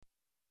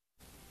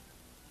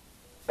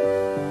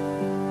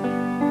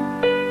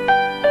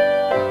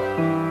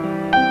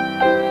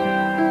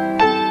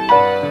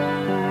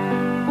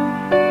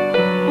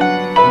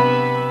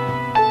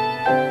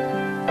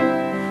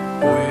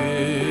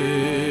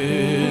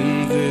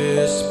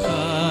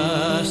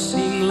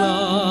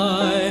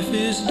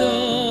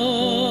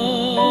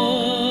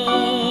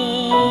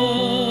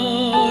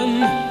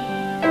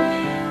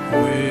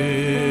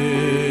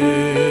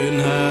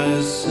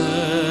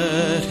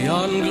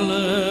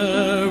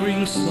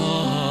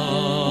Son.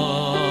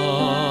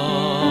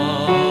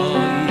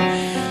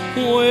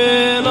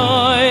 When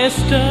I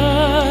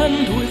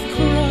stand with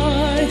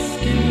Christ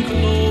in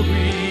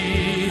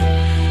glory,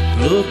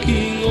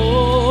 looking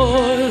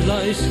o'er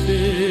life's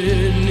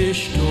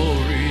finished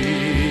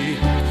story,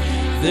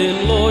 then,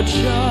 Lord,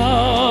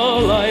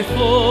 shall I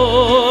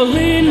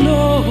fully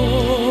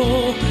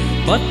know,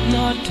 but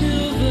not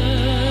till then,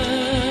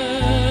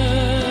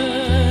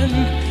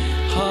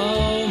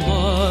 how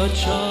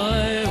much I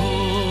owe.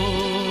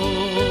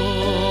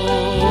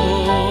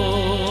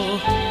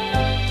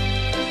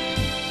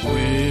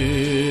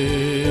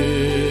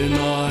 When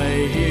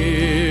I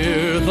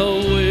hear the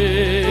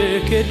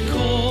wicked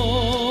call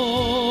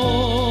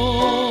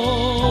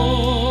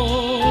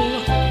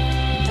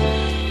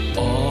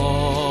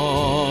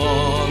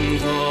on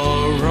the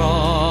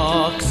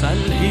rocks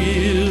and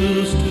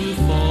hills to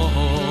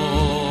fall,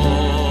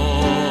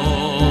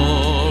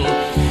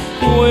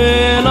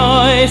 when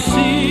I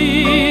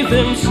see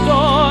them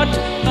start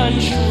and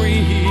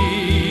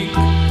shriek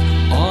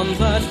on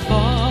that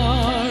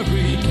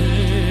fiery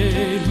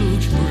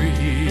deluge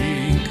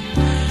brink,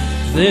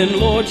 then,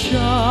 Lord,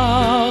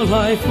 shall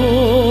I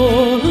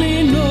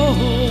fully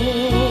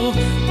know,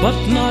 but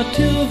not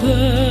till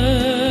then,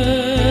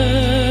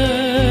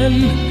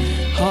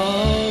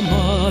 how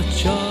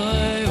much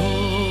I owe.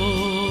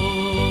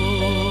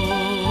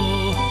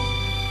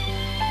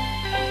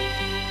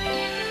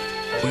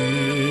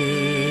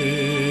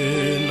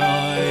 When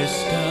I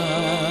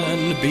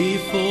stand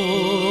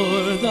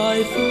before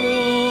thy throne,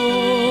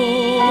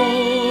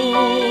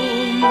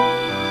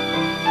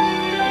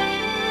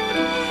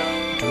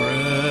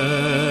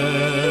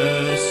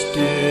 dressed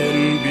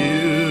in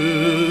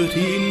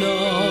beauty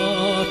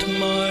not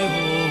my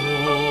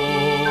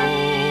own,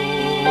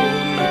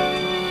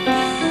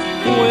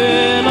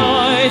 when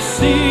I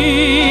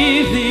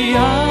see thee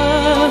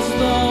as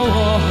thou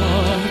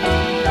art,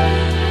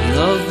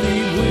 love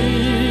thee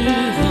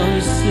with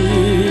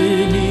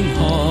unsinning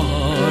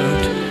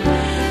heart,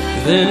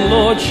 then,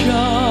 Lord,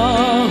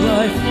 shall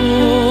I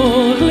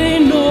fully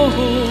know,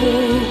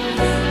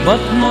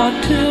 but not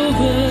till